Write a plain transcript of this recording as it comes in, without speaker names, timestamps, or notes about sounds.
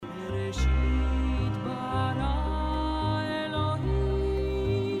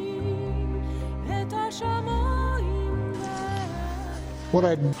What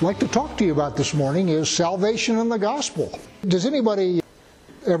I'd like to talk to you about this morning is salvation in the gospel. Does anybody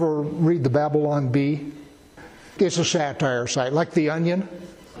ever read the Babylon Bee? It's a satire site, like The Onion,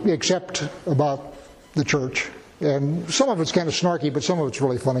 except about the church. And some of it's kind of snarky, but some of it's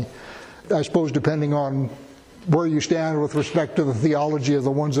really funny. I suppose depending on where you stand with respect to the theology of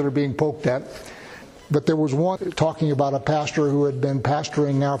the ones that are being poked at. But there was one talking about a pastor who had been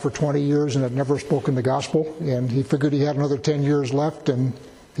pastoring now for 20 years and had never spoken the gospel, and he figured he had another 10 years left and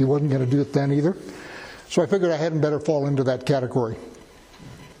he wasn't going to do it then either. So I figured I hadn't better fall into that category.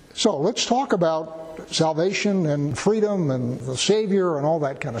 So let's talk about salvation and freedom and the Savior and all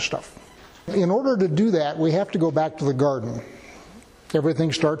that kind of stuff. In order to do that, we have to go back to the garden.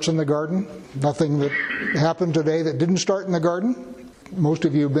 Everything starts in the garden. Nothing that happened today that didn't start in the garden. Most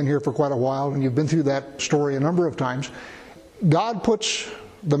of you have been here for quite a while, and you've been through that story a number of times. God puts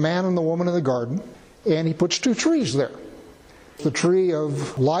the man and the woman in the garden, and he puts two trees there. The tree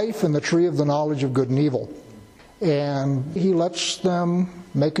of life and the tree of the knowledge of good and evil. And he lets them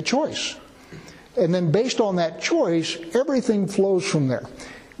make a choice. And then based on that choice, everything flows from there.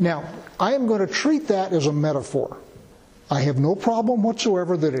 Now, I am going to treat that as a metaphor. I have no problem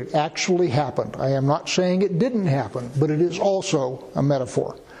whatsoever that it actually happened. I am not saying it didn't happen, but it is also a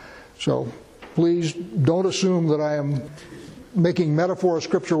metaphor. So please don't assume that I am making metaphor of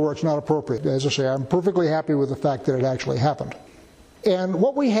Scripture where it's not appropriate. As I say, I'm perfectly happy with the fact that it actually happened. And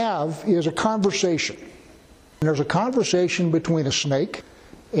what we have is a conversation. And there's a conversation between a snake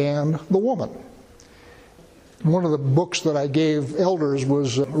and the woman. One of the books that I gave elders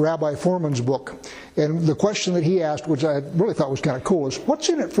was Rabbi Foreman's book. And the question that he asked, which I really thought was kind of cool, is what's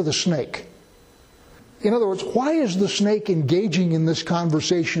in it for the snake? In other words, why is the snake engaging in this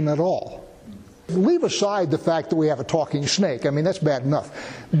conversation at all? Leave aside the fact that we have a talking snake. I mean, that's bad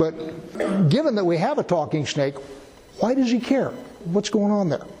enough. But given that we have a talking snake, why does he care? What's going on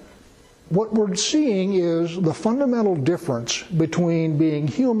there? What we're seeing is the fundamental difference between being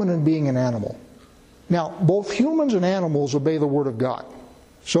human and being an animal. Now, both humans and animals obey the Word of God.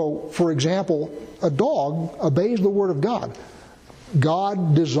 So, for example, a dog obeys the Word of God.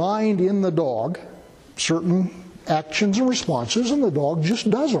 God designed in the dog certain actions and responses, and the dog just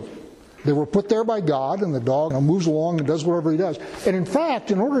does them. They were put there by God, and the dog moves along and does whatever he does. And in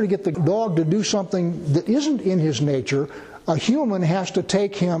fact, in order to get the dog to do something that isn't in his nature, a human has to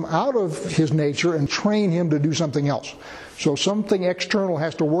take him out of his nature and train him to do something else. So something external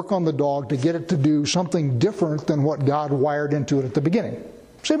has to work on the dog to get it to do something different than what God wired into it at the beginning.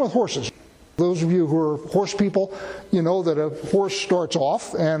 Same with horses. Those of you who are horse people, you know that a horse starts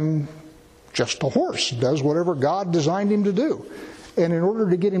off and just a horse does whatever God designed him to do. And in order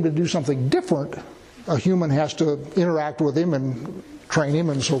to get him to do something different, a human has to interact with him and train him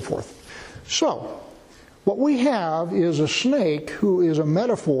and so forth. So, what we have is a snake who is a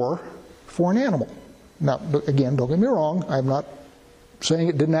metaphor for an animal. Now, again, don't get me wrong, I'm not saying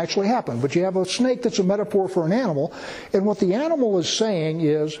it didn't actually happen, but you have a snake that's a metaphor for an animal, and what the animal is saying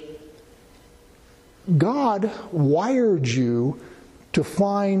is, God wired you to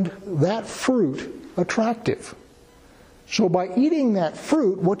find that fruit attractive. So by eating that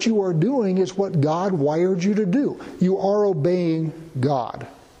fruit, what you are doing is what God wired you to do. You are obeying God.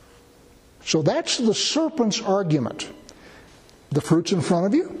 So that's the serpent's argument. The fruit's in front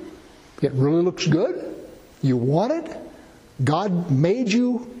of you. It really looks good. You want it. God made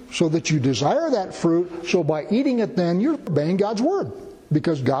you so that you desire that fruit. So by eating it then, you're obeying God's word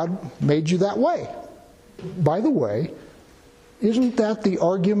because God made you that way. By the way, isn't that the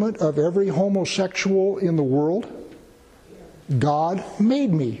argument of every homosexual in the world? God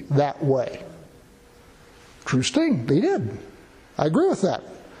made me that way. True thing. They did. I agree with that.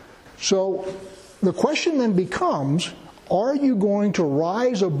 So the question then becomes, are you going to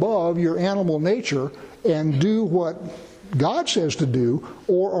rise above your animal nature and do what God says to do,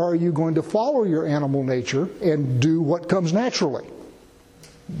 or are you going to follow your animal nature and do what comes naturally?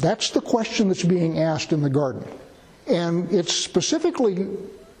 That's the question that's being asked in the garden. And it's specifically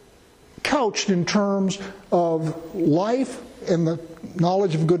couched in terms of life and the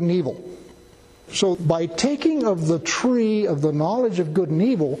knowledge of good and evil. So by taking of the tree of the knowledge of good and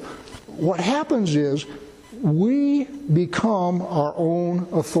evil, what happens is we become our own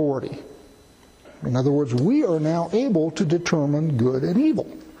authority. In other words, we are now able to determine good and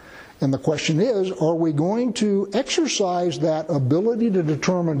evil. And the question is, are we going to exercise that ability to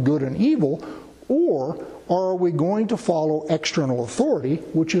determine good and evil, or are we going to follow external authority,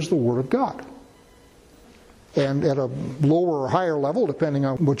 which is the Word of God? And at a lower or higher level, depending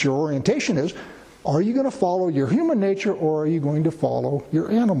on what your orientation is, are you going to follow your human nature or are you going to follow your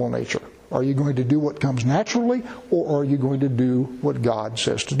animal nature? Are you going to do what comes naturally, or are you going to do what God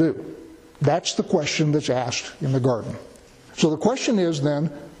says to do? That's the question that's asked in the garden. So the question is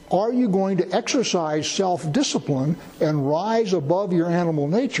then, are you going to exercise self-discipline and rise above your animal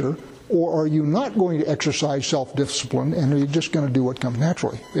nature, or are you not going to exercise self-discipline and are you just going to do what comes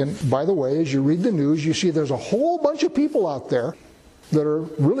naturally? And by the way, as you read the news, you see there's a whole bunch of people out there that are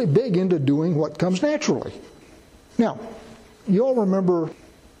really big into doing what comes naturally. Now, you all remember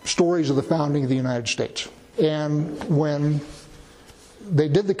stories of the founding of the United States. And when they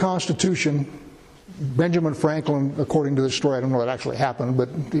did the Constitution, Benjamin Franklin, according to this story, I don't know what actually happened, but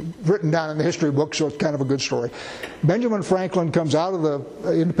written down in the history book, so it's kind of a good story. Benjamin Franklin comes out of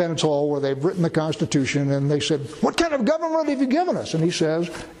the Independence Hall where they've written the Constitution, and they said, "What kind of government have you given us?" And he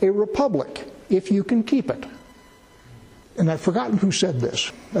says, "A republic, if you can keep it." And I've forgotten who said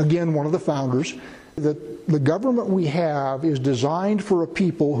this. Again, one of the founders, that the government we have is designed for a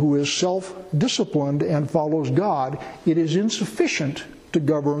people who is self-disciplined and follows God. It is insufficient to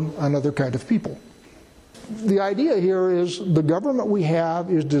govern another kind of people. The idea here is the government we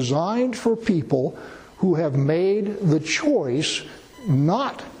have is designed for people who have made the choice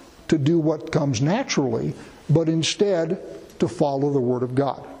not to do what comes naturally, but instead to follow the Word of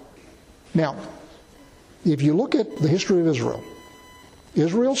God. Now, if you look at the history of Israel,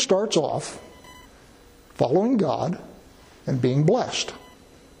 Israel starts off following God and being blessed.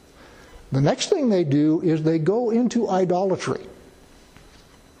 The next thing they do is they go into idolatry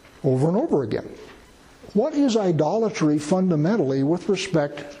over and over again. What is idolatry fundamentally with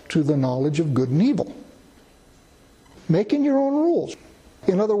respect to the knowledge of good and evil? Making your own rules.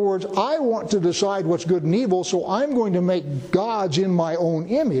 In other words, I want to decide what's good and evil, so I'm going to make gods in my own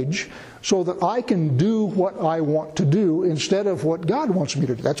image so that I can do what I want to do instead of what God wants me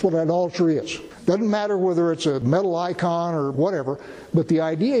to do. That's what idolatry is. Doesn't matter whether it's a metal icon or whatever, but the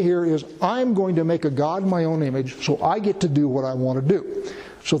idea here is I'm going to make a god in my own image so I get to do what I want to do.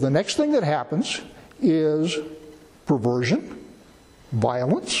 So the next thing that happens is perversion,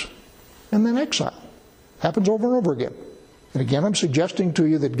 violence, and then exile. Happens over and over again. And again, I'm suggesting to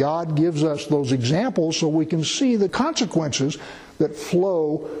you that God gives us those examples so we can see the consequences that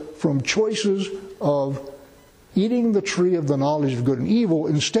flow from choices of eating the tree of the knowledge of good and evil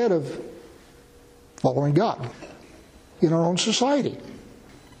instead of following God in our own society.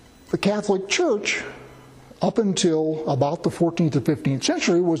 The Catholic Church, up until about the 14th or 15th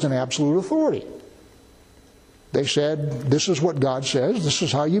century, was an absolute authority. They said, this is what God says, this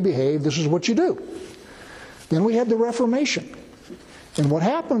is how you behave, this is what you do. Then we had the Reformation. And what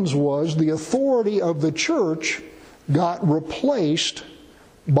happens was the authority of the church got replaced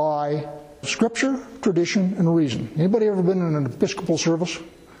by Scripture, tradition, and reason. Anybody ever been in an Episcopal service?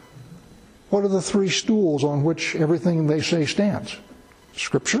 What are the three stools on which everything they say stands?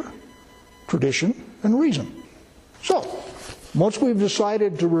 Scripture, tradition, and reason. So, once we've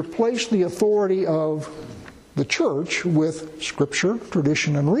decided to replace the authority of the church with Scripture,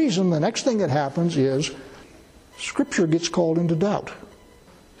 tradition, and reason, the next thing that happens is Scripture gets called into doubt.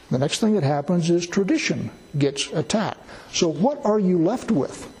 The next thing that happens is tradition gets attacked. So what are you left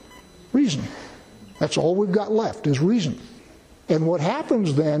with? Reason. That's all we've got left is reason. And what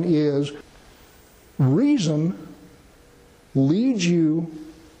happens then is reason leads you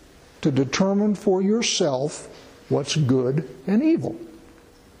to determine for yourself what's good and evil.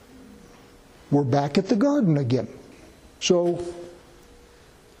 We're back at the garden again. So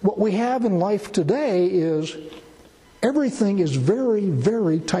what we have in life today is everything is very,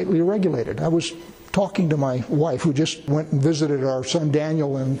 very tightly regulated. I was talking to my wife who just went and visited our son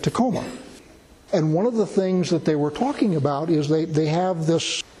Daniel in Tacoma. And one of the things that they were talking about is they have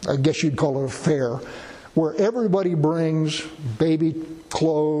this, I guess you'd call it a fair, where everybody brings baby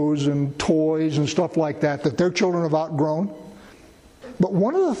clothes and toys and stuff like that that their children have outgrown. But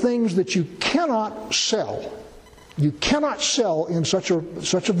one of the things that you cannot sell in such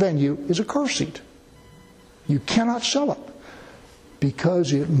a venue is a car seat. You cannot sell it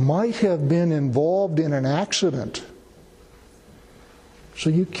because it might have been involved in an accident. So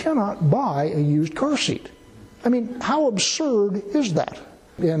you cannot buy a used car seat. I mean, how absurd is that?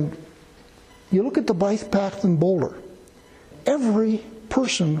 And you look at the bike path in Boulder. Every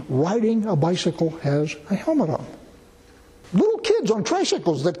person riding a bicycle has a helmet on. Little kids on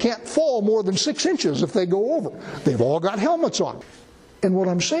tricycles that can't fall more than 6 inches if they go over. They've all got helmets on. And what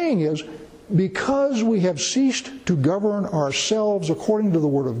I'm saying is, because we have ceased to govern ourselves according to the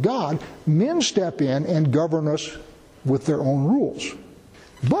Word of God, men step in and govern us with their own rules.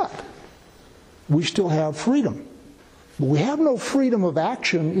 But we still have freedom. We have no freedom of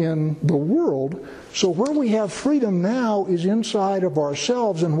action in the world, so where we have freedom now is inside of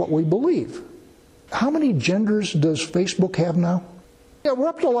ourselves and what we believe. How many genders does Facebook have now? Yeah, we're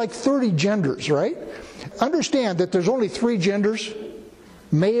up to like 30 genders, right? Understand that there's only 3 genders: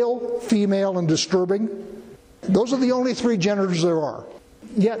 male, female, and disturbing. Those are the only 3 genders there are.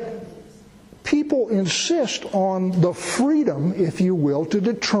 Yet, people insist on the freedom, if you will, to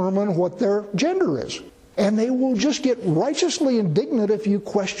determine what their gender is. And they will just get righteously indignant if you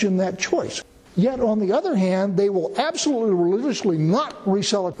question that choice. Yet, on the other hand, they will absolutely religiously not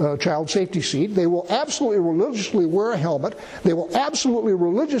resell a child safety seat. They will absolutely religiously wear a helmet. They will absolutely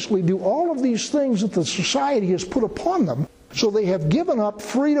religiously do all of these things that the society has put upon them. So they have given up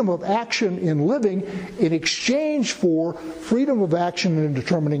freedom of action in living in exchange for freedom of action in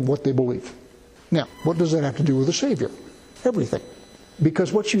determining what they believe. Now, what does that have to do with the Savior? Everything.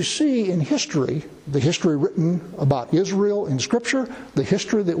 Because what you see in history, the history written about Israel in Scripture, the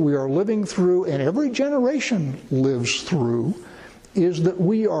history that we are living through and every generation lives through, is that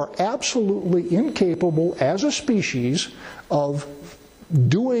we are absolutely incapable as a species of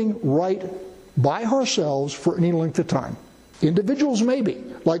doing right by ourselves for any length of time. Individuals maybe.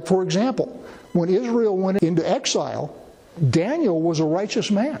 Like, for example, when Israel went into exile, Daniel was a righteous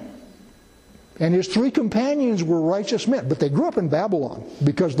man. And his 3 companions were righteous men, but they grew up in Babylon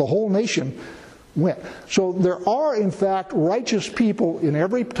because the whole nation went. So there are, in fact, righteous people in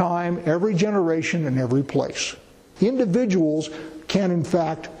every time, every generation, and every place. Individuals can, in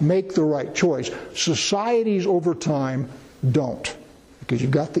fact, make the right choice. Societies over time don't. Because you've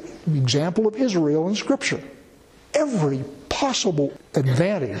got the example of Israel in Scripture. Every possible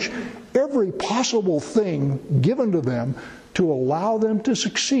advantage, every possible thing given to them to allow them to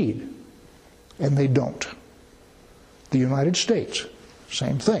succeed. And they don't. The United States,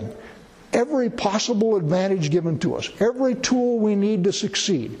 same thing. Every possible advantage given to us, every tool we need to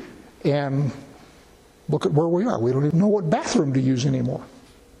succeed. And look at where we are. We don't even know what bathroom to use anymore.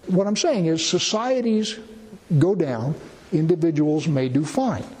 What I'm saying is societies go down, individuals may do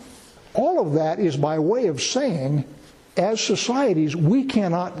fine. All of that is by way of saying, as societies, we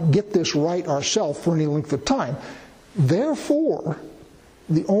cannot get this right ourselves for any length of time. Therefore,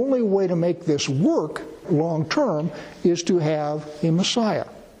 the only way to make this work long term is to have a Messiah,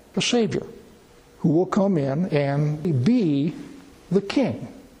 a Savior, who will come in and be the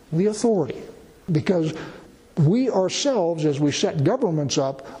king, the authority. Because we ourselves, as we set governments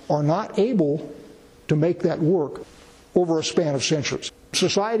up, are not able to make that work over a span of centuries.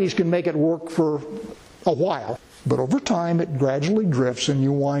 Societies can make it work for a while, but over time it gradually drifts and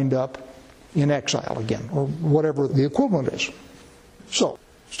you wind up in exile again, or whatever the equivalent is. So,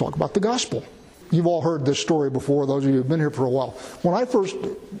 let's talk about the gospel. You've all heard this story before, those of you who have been here for a while. When I first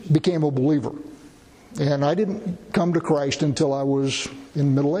became a believer, and I didn't come to Christ until I was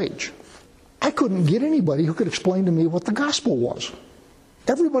in middle age, I couldn't get anybody who could explain to me what the gospel was.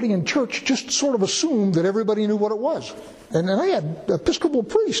 Everybody in church just sort of assumed that everybody knew what it was. And then I had an Episcopal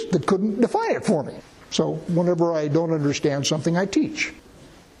priest that couldn't define it for me. So whenever I don't understand something, I teach.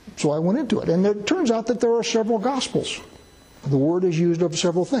 So I went into it. And it turns out that there are several gospels. The word is used of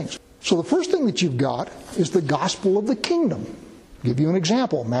several things. So the first thing that you've got is the gospel of the kingdom. I'll give you an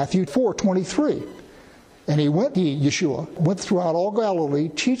example. Matthew 4:23. And Yeshua went throughout all Galilee,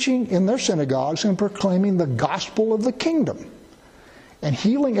 teaching in their synagogues and proclaiming the gospel of the kingdom, and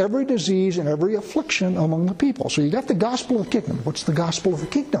healing every disease and every affliction among the people. So you got the gospel of the kingdom. What's the gospel of the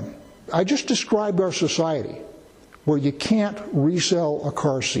kingdom? I just described our society, where you can't resell a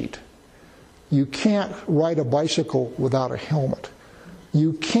car seat. You can't ride a bicycle without a helmet.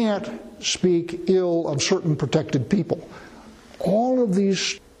 You can't speak ill of certain protected people. All of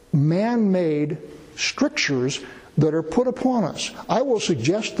these man-made strictures that are put upon us. I will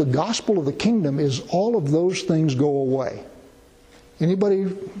suggest the gospel of the kingdom is all of those things go away. Anybody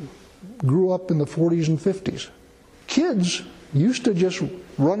grew up in the 40s and 50s? Kids used to just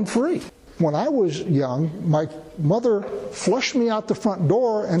run free. When I was young, my mother flushed me out the front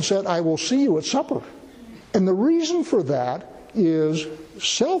door and said, "I will see you at supper." And the reason for that is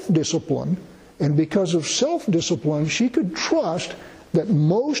self-discipline, and because of self-discipline, she could trust that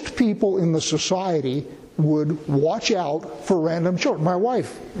most people in the society would watch out for random children. My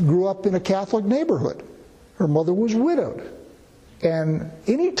wife grew up in a Catholic neighborhood. Her mother was widowed. And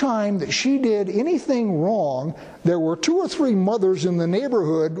any time that she did anything wrong, there were 2 or 3 mothers in the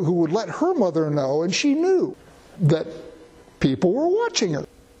neighborhood who would let her mother know, and she knew that people were watching her.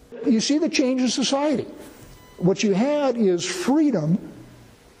 You see the change in society. What you had is freedom,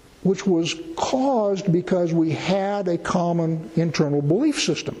 which was caused because we had a common internal belief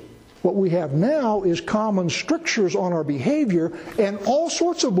system. What we have now is common strictures on our behavior and all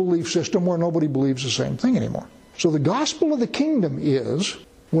sorts of belief system where nobody believes the same thing anymore. So the gospel of the kingdom is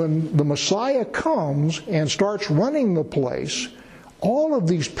when the Messiah comes and starts running the place, all of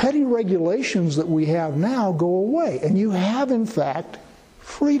these petty regulations that we have now go away. And you have, in fact,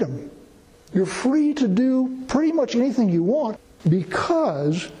 freedom. You're free to do pretty much anything you want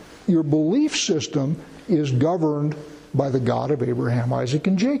because your belief system is governed by the God of Abraham, Isaac,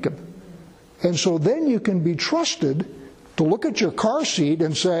 and Jacob. And so then you can be trusted to look at your car seat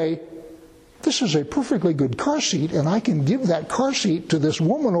and say, this is a perfectly good car seat, and I can give that car seat to this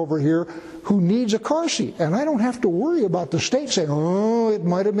woman over here who needs a car seat. And I don't have to worry about the state saying, oh, it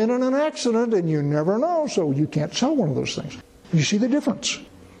might have been in an accident, and you never know, so you can't sell one of those things. You see the difference?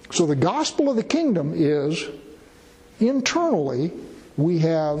 So the gospel of the kingdom is, internally, we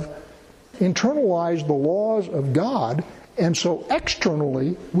have internalized the laws of God, and so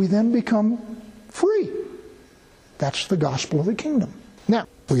externally, we then become free. That's the gospel of the kingdom. Now,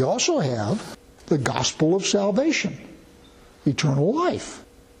 we also have the gospel of salvation, eternal life.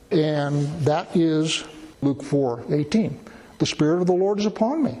 And that is Luke 4:18. The Spirit of the Lord is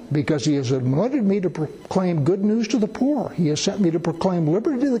upon me, because He has anointed me to proclaim good news to the poor. He has sent me to proclaim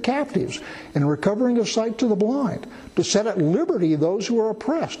liberty to the captives, and recovering of sight to the blind, to set at liberty those who are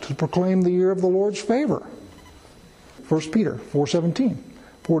oppressed, to proclaim the year of the Lord's favor. 1 Peter 4:17.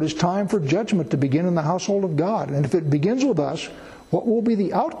 For it is time for judgment to begin in the household of God. And if it begins with us, what will be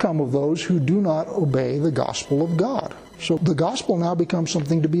the outcome of those who do not obey the gospel of God? So the gospel now becomes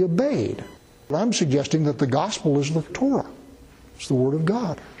something to be obeyed. I'm suggesting that the gospel is the Torah. It's the Word of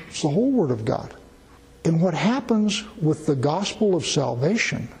God. It's the whole Word of God. And what happens with the gospel of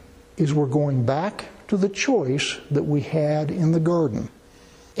salvation is we're going back to the choice that we had in the garden.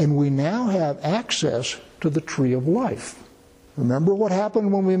 And we now have access to the tree of life. Remember what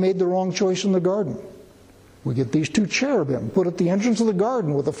happened when we made the wrong choice in the garden? We get these two cherubim put at the entrance of the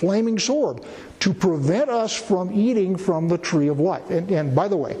garden with a flaming sword to prevent us from eating from the tree of life. And by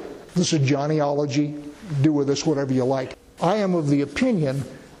the way, this is Johnnyology. Do with this whatever you like. I am of the opinion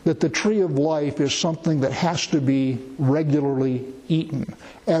that the tree of life is something that has to be regularly eaten,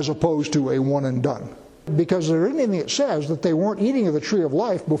 as opposed to a one and done. Because there isn't anything that says that they weren't eating of the tree of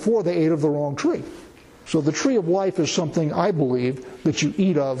life before they ate of the wrong tree. So the tree of life is something, I believe, that you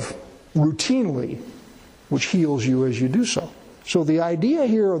eat of routinely, which heals you as you do so. So the idea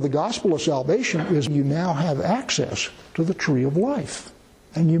here of the gospel of salvation is you now have access to the tree of life.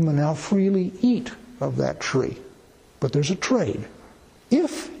 And you may now freely eat of that tree. But there's a trade.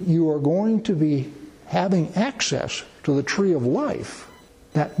 If you are going to be having access to the tree of life,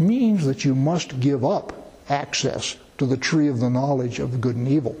 that means that you must give up access to the tree of the knowledge of good and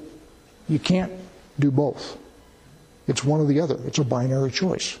evil. You can't do both. It's one or the other. It's a binary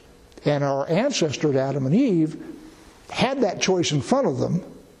choice. And our ancestors, Adam and Eve, had that choice in front of them,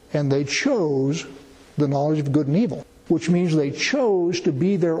 and they chose the knowledge of good and evil, which means they chose to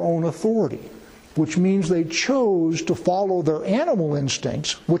be their own authority, which means they chose to follow their animal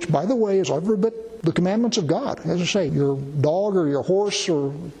instincts, which, by the way, is every bit the commandments of God. As I say, your dog or your horse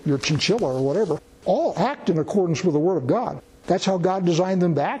or your chinchilla or whatever, all act in accordance with the Word of God. That's how God designed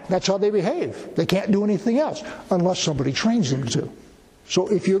them to act. That's how they behave. They can't do anything else unless somebody trains them to. So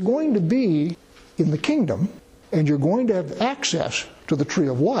if you're going to be in the kingdom and you're going to have access to the tree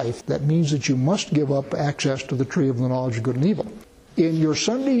of life, that means that you must give up access to the tree of the knowledge of good and evil. In your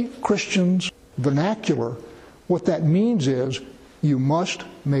Sunday Christians vernacular, what that means is you must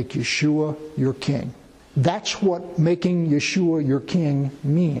make Yeshua your king. That's what making Yeshua your king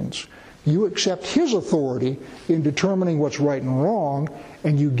means. You accept His authority in determining what's right and wrong,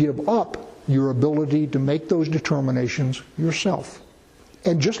 and you give up your ability to make those determinations yourself.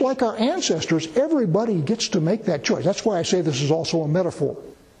 And just like our ancestors, everybody gets to make that choice. That's why I say this is also a metaphor.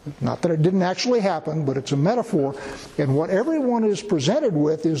 Not that it didn't actually happen, but it's a metaphor. And what everyone is presented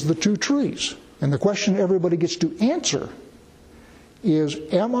with is the two trees. And the question everybody gets to answer is,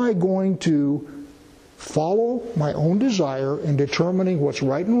 am I going to follow my own desire in determining what's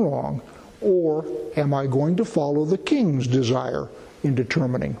right and wrong, or am I going to follow the king's desire in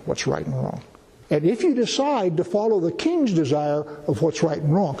determining what's right and wrong? And if you decide to follow the king's desire of what's right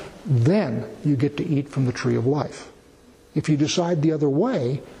and wrong, then you get to eat from the tree of life. If you decide the other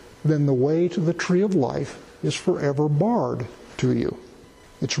way, then the way to the tree of life is forever barred to you.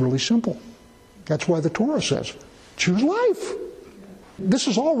 It's really simple. That's why the Torah says, choose life. This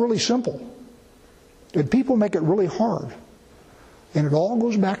is all really simple. And people make it really hard. And it all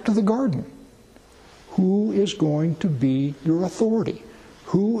goes back to the garden. Who is going to be your authority?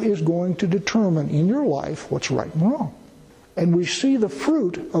 Who is going to determine in your life what's right and wrong? And we see the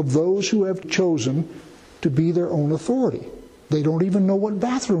fruit of those who have chosen to be their own authority. They don't even know what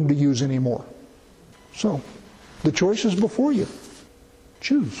bathroom to use anymore. So, the choice is before you.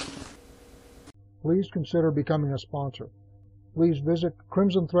 Choose. Please consider becoming a sponsor. Please visit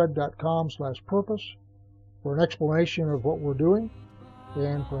crimsonthread.com/purpose for an explanation of what we're doing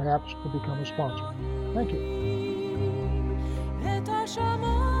and perhaps to become a sponsor. Thank you.